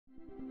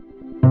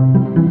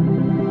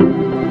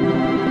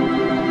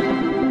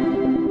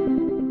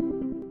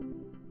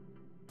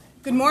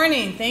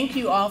morning. Thank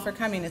you all for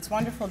coming. It's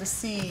wonderful to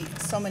see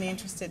so many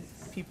interested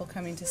people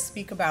coming to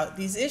speak about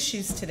these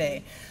issues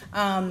today.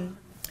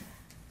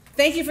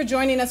 Thank you for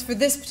joining us for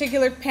this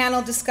particular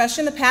panel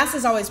discussion. The past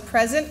is always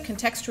present,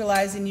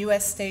 contextualizing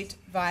U.S. state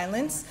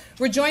violence.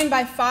 We're joined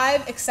by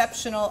 5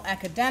 exceptional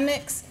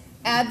academics,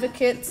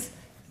 advocates,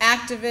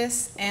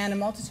 activists, and a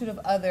multitude of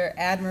other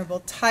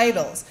admirable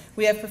titles.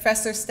 We have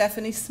Professor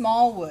Stephanie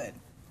Smallwood,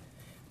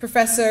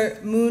 Professor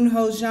Moon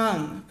Ho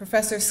Jung,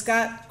 Professor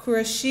Scott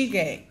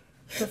Kurashige,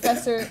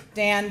 Professor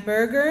Dan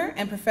Berger,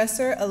 and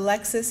Professor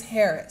Alexis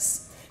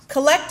Harris.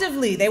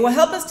 Collectively, they will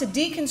help us to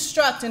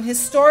deconstruct and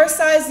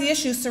historicize the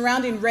issues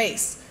surrounding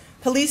race,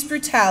 police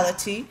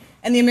brutality,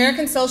 and the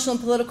American social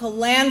and political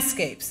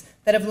landscapes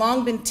that have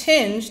long been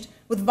tinged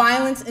with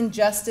violence,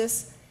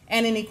 injustice,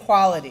 and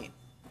inequality.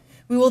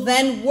 We will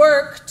then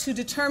work to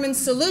determine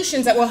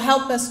solutions that will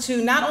help us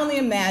to not only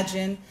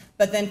imagine,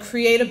 but then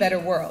create a better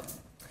world.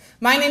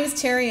 My name is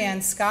Terry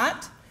Ann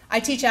Scott. I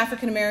teach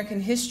African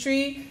American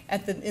history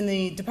in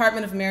the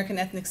Department of American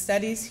Ethnic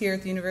Studies here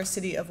at the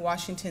University of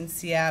Washington,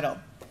 Seattle.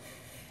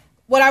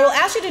 What I will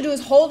ask you to do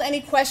is hold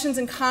any questions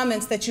and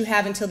comments that you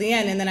have until the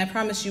end, and then I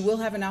promise you will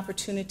have an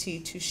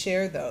opportunity to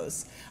share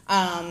those.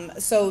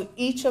 So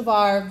each of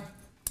our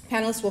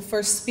panelists will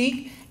first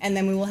speak, and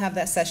then we will have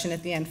that session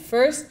at the end.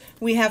 First,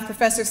 we have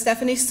Professor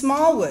Stephanie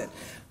Smallwood,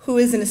 who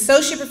is an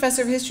associate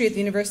professor of history at the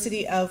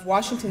University of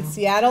Washington,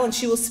 Seattle, and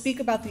she will speak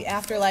about the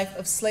afterlife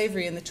of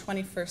slavery in the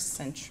 21st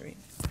century.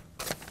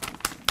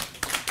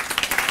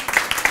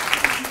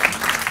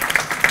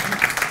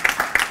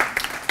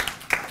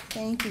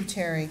 Thank you,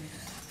 Terry.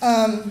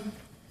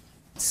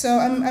 So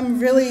I'm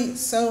really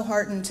so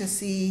heartened to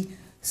see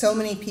so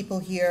many people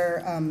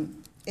here.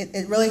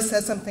 It really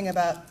says something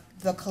about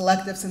the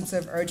collective sense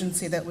of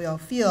urgency that we all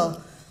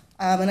feel.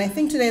 And I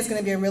think today is going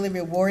to be a really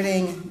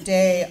rewarding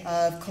day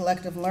of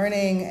collective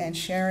learning and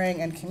sharing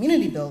and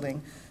community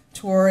building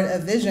toward a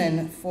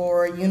vision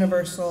for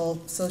universal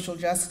social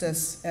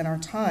justice in our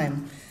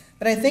time.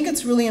 But I think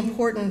it's really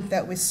important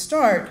that we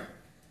start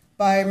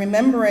by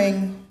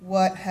remembering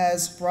what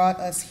has brought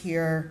us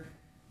here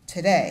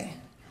today.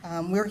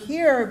 We're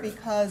here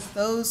because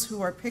those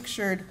who are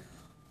pictured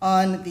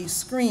on these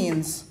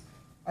screens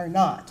are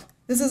not.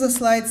 This is a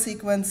slide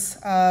sequence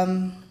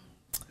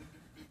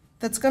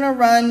that's going to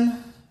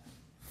run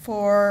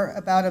for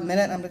about a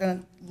minute. I'm going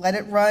to let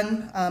it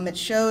run. It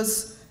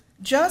shows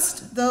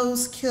just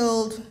those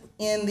killed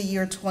in the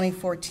year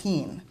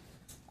 2014.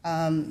 So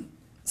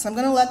I'm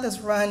going to let this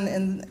run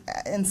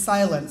in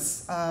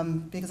silence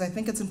because I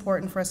think it's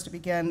important for us to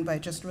begin by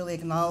just really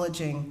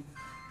acknowledging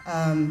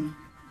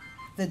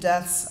the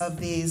deaths of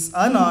these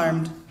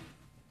unarmed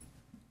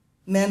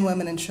men,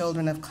 women, and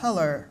children of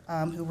color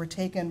who were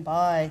taken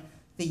by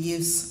the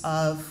use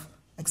of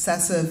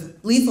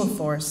excessive lethal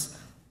force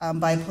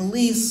by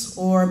police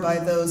or by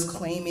those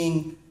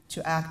claiming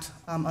to act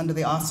under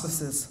the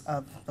auspices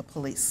of the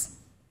police.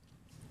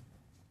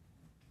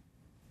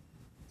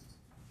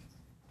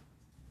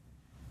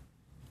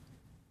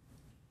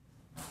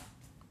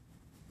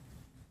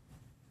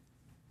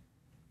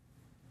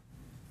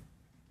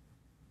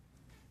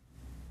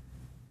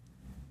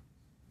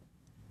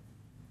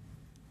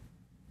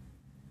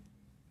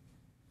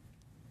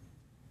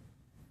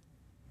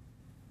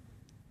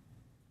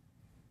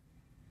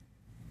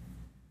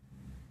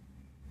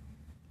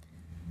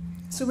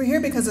 So we're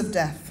here because of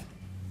death,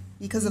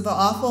 because of the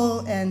awful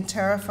and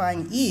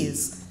terrifying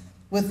ease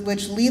with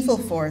which lethal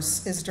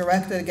force is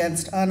directed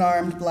against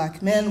unarmed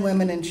black men,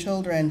 women, and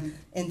children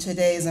in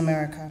today's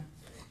America,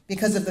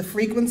 because of the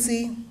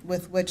frequency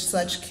with which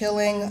such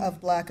killing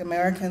of black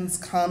Americans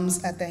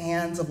comes at the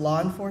hands of law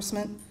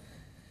enforcement,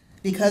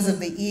 because of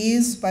the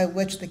ease by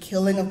which the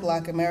killing of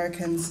black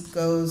Americans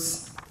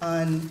goes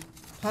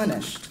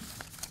unpunished.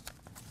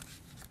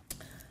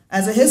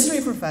 As a history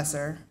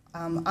professor,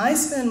 I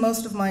spend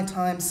most of my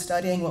time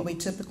studying what we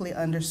typically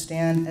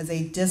understand as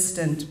a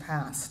distant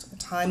past, a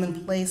time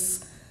and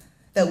place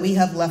that we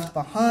have left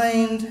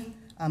behind,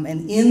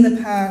 and in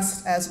the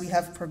past as we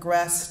have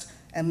progressed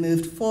and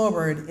moved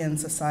forward in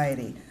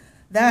society.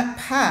 That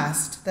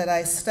past that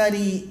I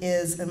study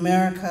is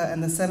America in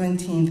the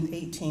 17th,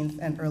 18th,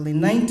 and early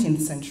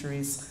 19th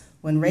centuries,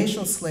 when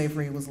racial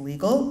slavery was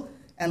legal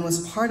and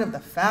was part of the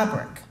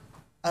fabric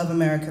of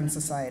American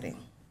society.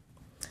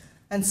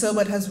 And so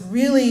what has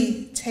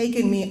really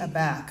taken me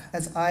aback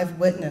as I've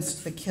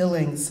witnessed the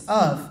killings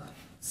of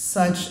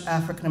such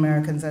African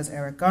Americans as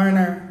Eric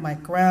Garner,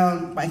 Mike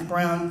Brown,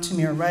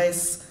 Tamir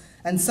Rice,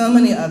 and so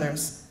many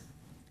others,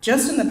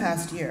 just in the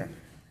past year,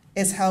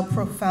 is how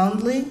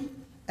profoundly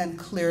and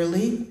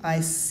clearly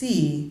I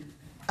see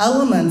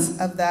elements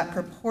of that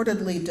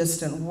purportedly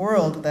distant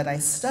world that I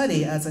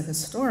study as a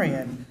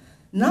historian,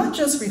 not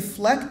just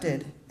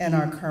reflected in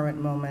our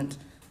current moment,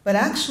 but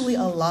actually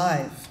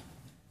alive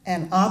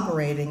and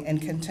operating in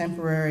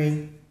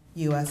contemporary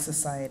US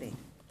society.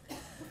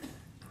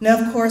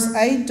 Now, of course,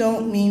 I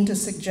don't mean to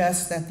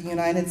suggest that the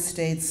United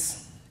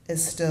States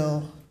is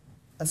still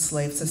a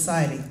slave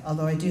society,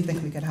 although I do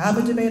think we could have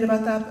a debate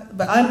about that,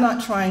 but I'm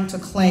not trying to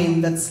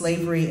claim that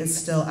slavery is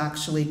still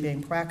actually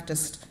being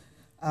practiced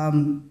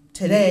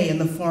today in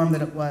the form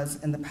that it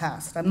was in the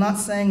past. I'm not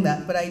saying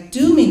that, but I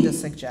do mean to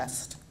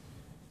suggest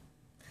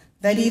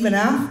that even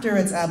after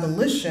its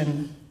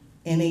abolition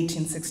in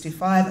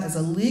 1865 as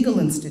a legal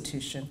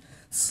institution,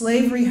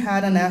 slavery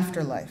had an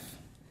afterlife,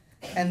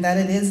 and that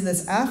it is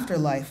this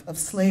afterlife of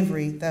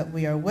slavery that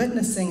we are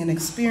witnessing and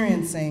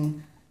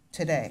experiencing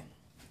today.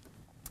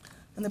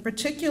 And the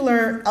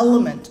particular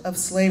element of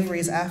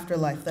slavery's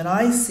afterlife that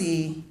I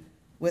see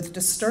with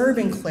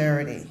disturbing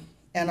clarity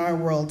in our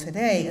world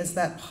today is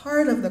that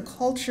part of the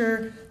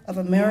culture of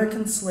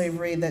American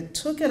slavery that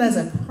took it as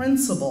a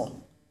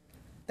principle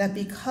that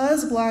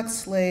because black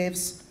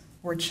slaves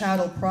were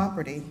chattel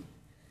property,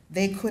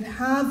 they could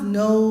have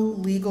no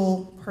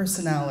legal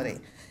personality.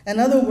 In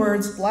other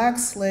words, black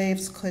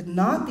slaves could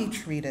not be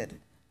treated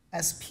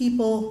as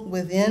people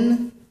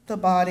within the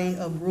body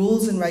of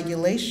rules and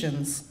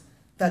regulations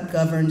that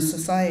governed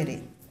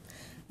society.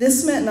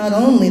 This meant not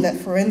only that,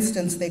 for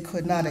instance, they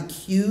could not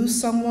accuse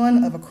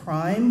someone of a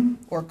crime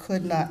or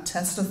could not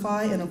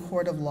testify in a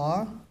court of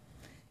law,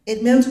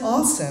 it meant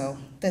also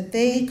that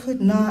they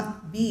could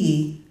not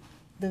be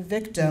the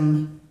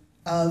victim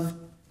of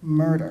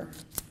murder.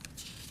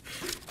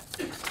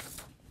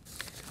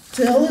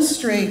 To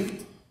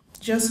illustrate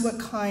just what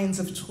kinds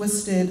of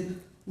twisted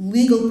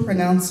legal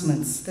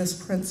pronouncements this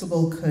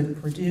principle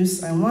could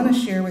produce, I want to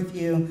share with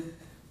you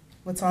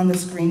what's on the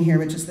screen here,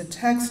 which is the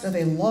text of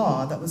a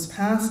law that was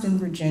passed in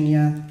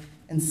Virginia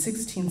in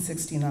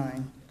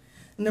 1669.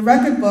 In the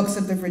record books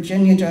of the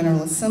Virginia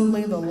General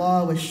Assembly, the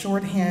law was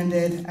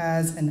shorthanded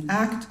as an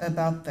act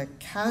about the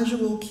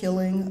casual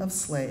killing of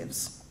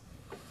slaves.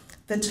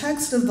 The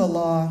text of the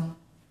law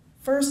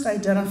first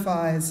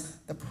identifies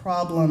the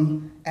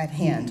problem at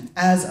hand,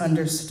 as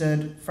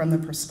understood from the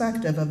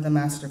perspective of the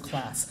master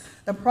class.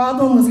 The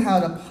problem was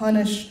how to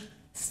punish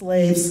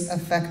slaves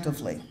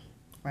effectively,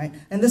 right?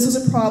 And this was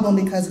a problem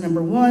because,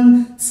 number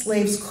one,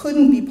 slaves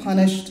couldn't be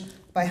punished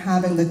by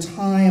having the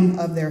time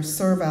of their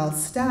servile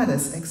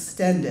status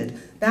extended.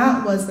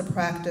 That was the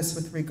practice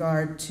with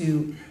regard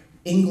to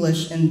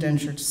English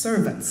indentured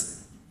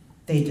servants.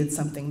 They did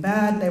something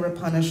bad, they were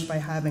punished by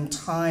having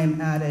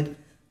time added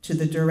to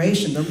the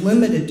duration, the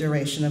limited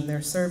duration of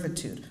their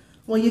servitude.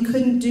 Well, you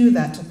couldn't do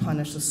that to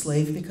punish a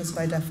slave because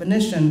by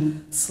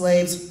definition,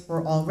 slaves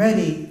were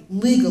already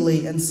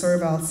legally in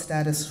servile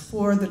status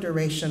for the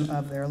duration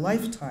of their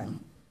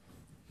lifetime.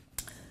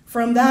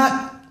 From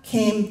that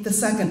came the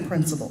second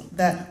principle,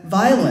 that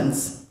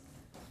violence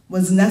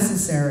was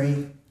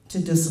necessary to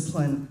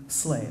discipline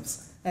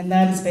slaves. And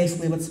that is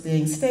basically what's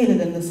being stated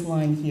in this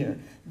line here,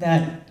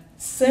 that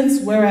since,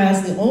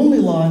 whereas the only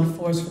law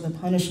enforced for the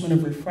punishment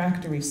of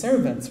refractory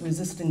servants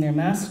resisting their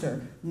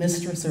master,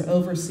 mistress, or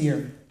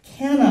overseer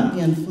cannot be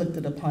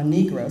inflicted upon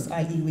Negroes,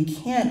 i.e. we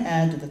can't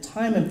add to the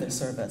time of their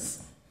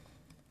service,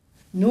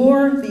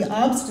 nor the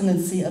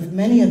obstinacy of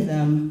many of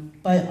them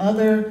by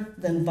other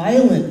than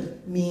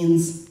violent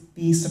means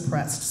be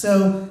suppressed.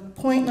 So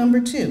point number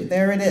two,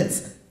 there it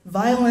is.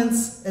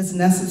 Violence is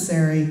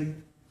necessary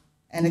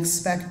and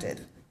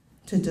expected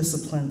to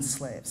discipline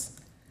slaves.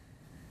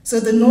 So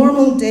the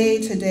normal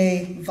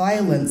day-to-day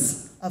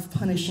violence of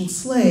punishing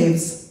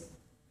slaves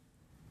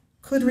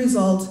could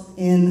result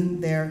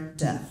in their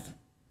death.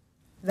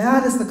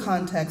 That is the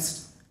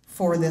context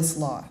for this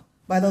law.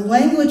 By the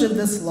language of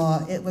this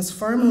law, it was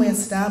firmly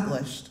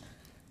established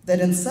that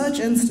in such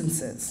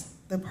instances,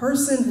 the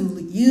person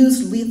who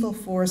used lethal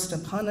force to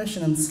punish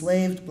an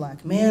enslaved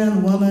black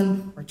man,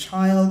 woman, or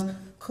child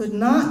could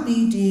not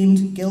be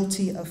deemed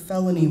guilty of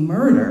felony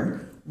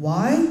murder.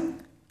 Why?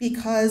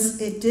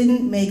 Because it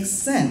didn't make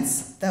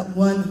sense that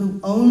one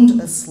who owned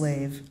a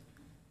slave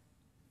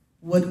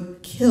would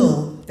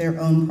kill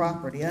their own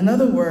property. In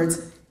other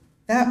words,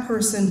 that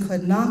person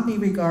could not be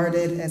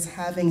regarded as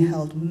having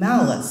held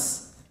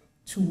malice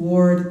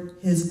toward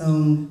his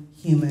own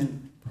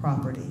human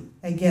property.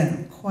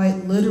 Again,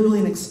 quite literally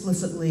and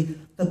explicitly,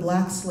 the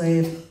black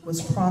slave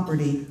was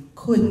property,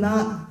 could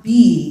not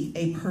be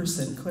a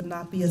person, could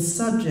not be a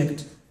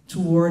subject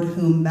toward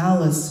whom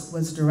malice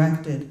was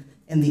directed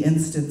in the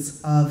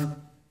instance of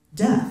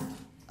death,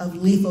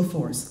 of lethal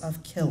force,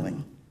 of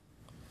killing.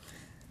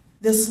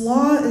 This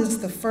law is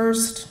the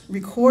first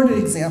recorded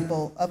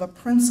example of a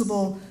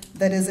principle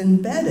that is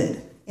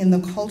embedded in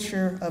the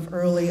culture of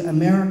early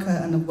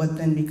America and of what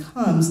then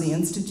becomes the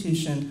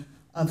institution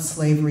of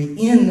slavery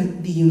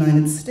in the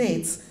United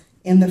States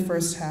in the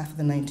first half of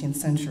the 19th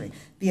century.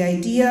 The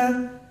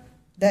idea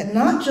that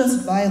not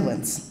just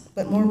violence,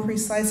 but more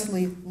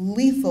precisely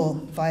lethal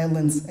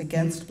violence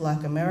against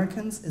Black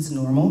Americans is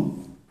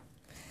normal,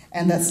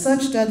 and that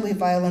such deadly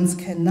violence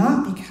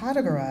cannot be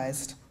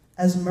categorized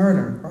as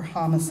murder or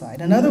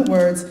homicide. In other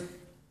words,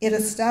 it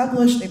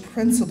established a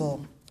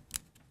principle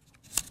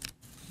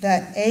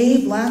that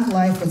A, Black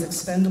life was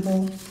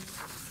expendable,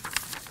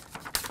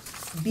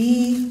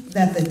 B,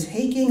 that the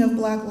taking of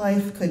Black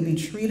life could be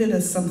treated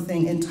as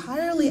something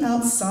entirely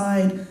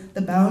outside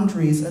the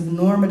boundaries of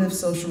normative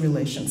social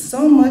relations,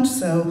 so much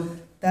so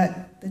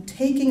that the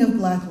taking of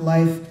Black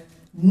life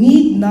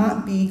need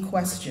not be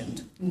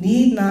questioned,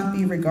 need not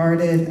be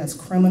regarded as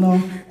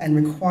criminal and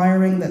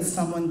requiring that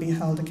someone be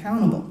held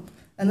accountable.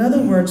 In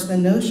other words, the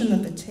notion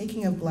that the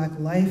taking of Black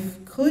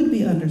life could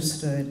be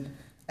understood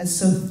as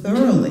so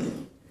thoroughly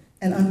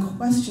and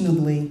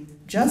unquestionably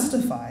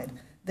justified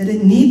that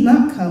it need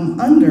not come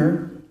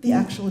under the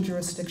actual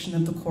jurisdiction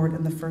of the court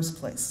in the first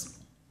place.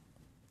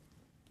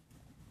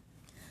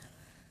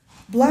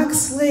 Black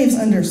slaves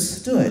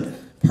understood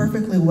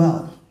perfectly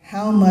well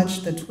how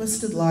much the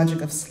twisted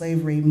logic of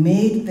slavery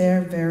made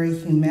their very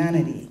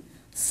humanity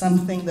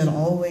something that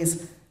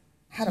always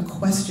had a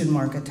question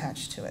mark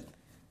attached to it,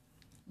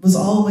 was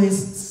always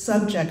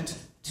subject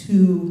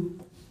to,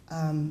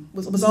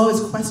 was always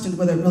questioned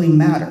whether it really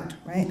mattered,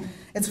 right?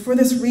 It's for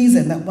this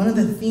reason that one of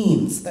the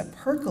themes that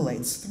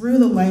percolates through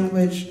the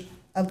language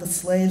of the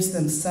slaves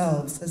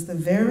themselves is the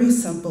very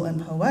simple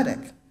and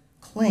poetic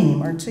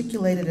claim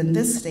articulated in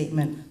this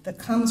statement that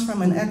comes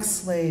from an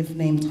ex-slave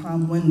named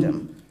Tom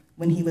Wyndham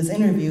when he was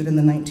interviewed in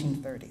the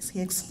 1930s.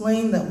 He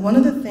explained that one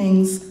of the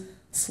things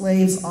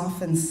slaves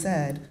often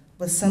said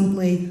was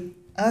simply,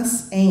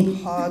 "Us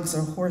ain't hogs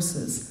or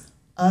horses,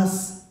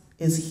 us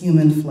is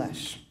human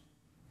flesh."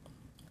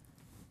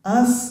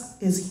 Us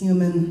is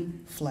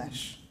human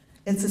flesh.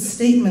 It's a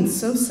statement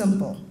so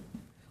simple,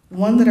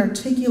 one that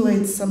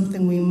articulates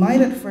something we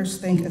might at first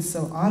think is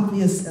so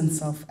obvious and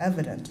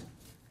self-evident,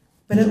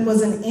 but it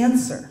was an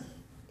answer.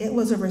 It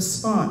was a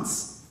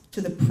response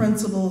to the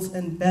principles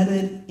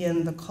embedded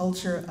in the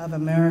culture of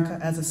America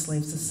as a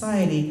slave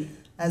society,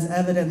 as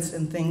evidenced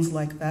in things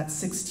like that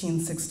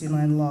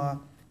 1669 law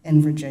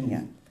in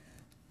Virginia.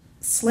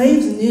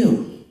 Slaves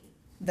knew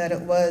that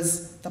it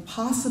was the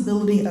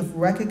possibility of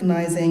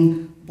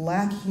recognizing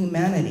Black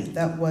humanity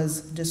that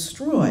was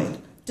destroyed,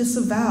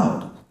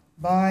 disavowed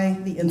by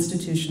the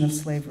institution of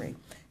slavery.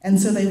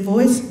 And so they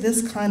voiced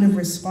this kind of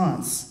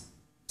response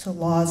to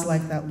laws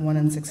like that one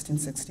in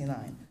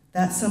 1669.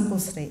 That simple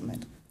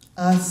statement,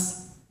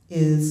 "Us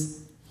is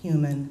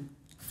human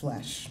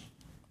flesh."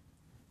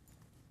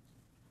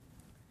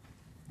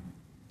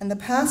 In the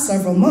past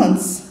several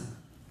months,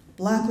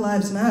 Black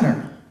Lives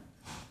Matter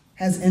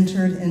has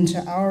entered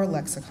into our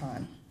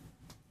lexicon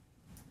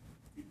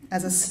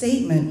as a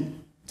statement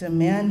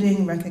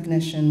demanding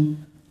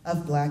recognition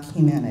of Black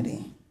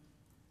humanity.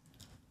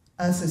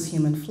 Us is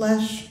human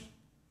flesh,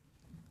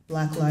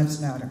 Black Lives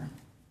Matter.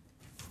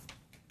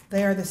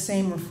 They are the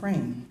same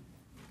refrain.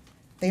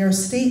 They are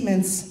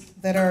statements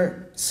that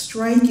are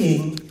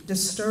striking,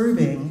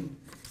 disturbing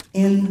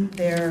in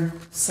their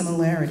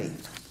similarity.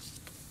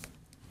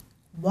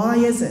 Why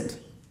is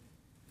it?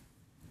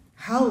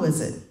 How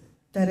is it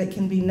that it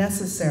can be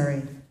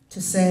necessary to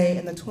say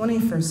in the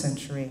 21st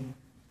century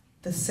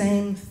the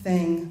same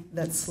thing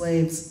that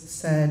slaves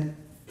said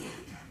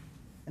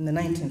in the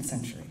 19th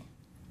century?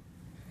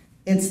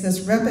 It's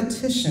this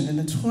repetition in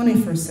the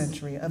 21st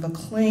century of a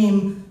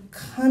claim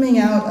coming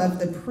out of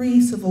the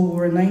pre-Civil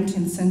War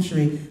 19th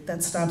century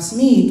that stops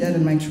me dead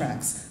in my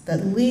tracks,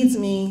 that leads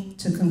me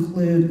to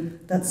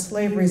conclude that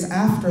slavery's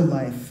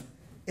afterlife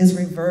is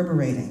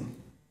reverberating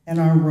in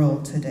our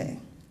world today.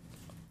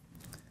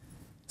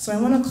 So I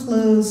want to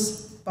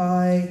close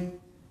by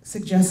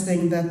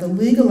suggesting that the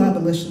legal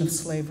abolition of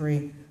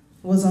slavery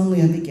was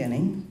only a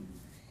beginning.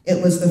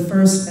 It was the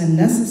first and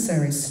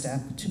necessary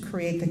step to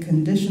create the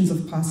conditions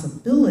of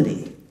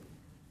possibility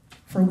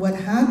for what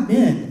had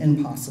been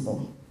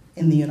impossible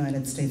in the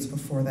United States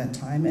before that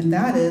time, and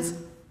that is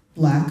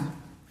Black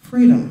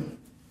freedom.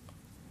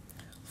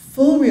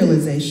 Full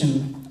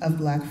realization of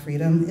Black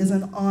freedom is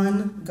an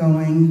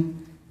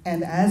ongoing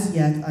and as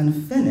yet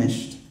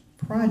unfinished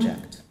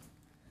project.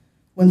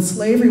 When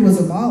slavery was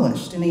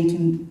abolished in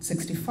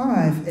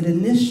 1865, it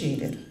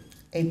initiated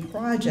a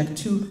project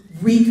to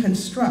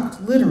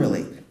reconstruct,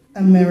 literally,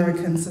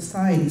 American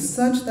society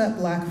such that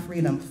Black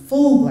freedom,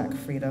 full Black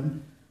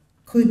freedom,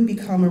 could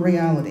become a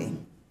reality.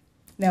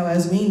 Now,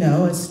 as we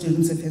know, as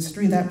students of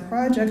history, that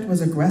project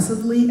was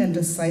aggressively and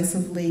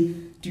decisively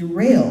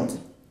derailed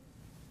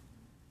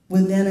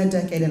within a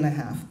decade and a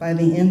half, by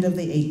the end of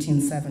the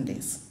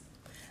 1870s.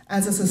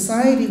 As a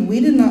society,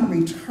 we did not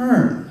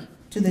return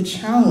to the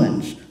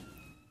challenge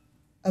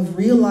of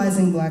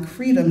realizing Black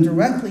freedom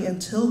directly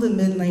until the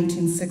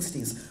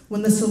mid-1960s,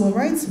 when the Civil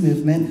Rights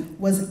Movement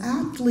was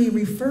aptly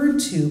referred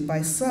to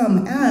by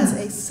some as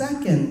a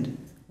second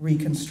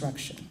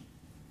Reconstruction.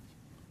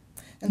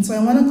 And so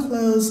I want to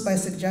close by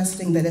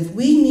suggesting that if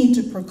we need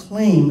to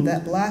proclaim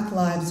that Black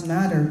Lives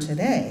Matter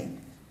today,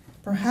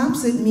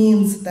 perhaps it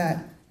means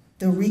that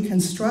the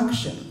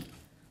reconstruction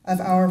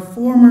of our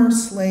former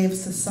slave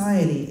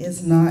society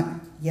is not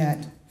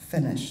yet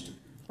finished.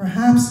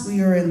 Perhaps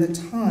we are in the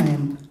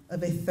time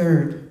of a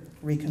third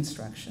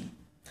Reconstruction.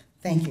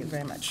 Thank you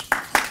very much.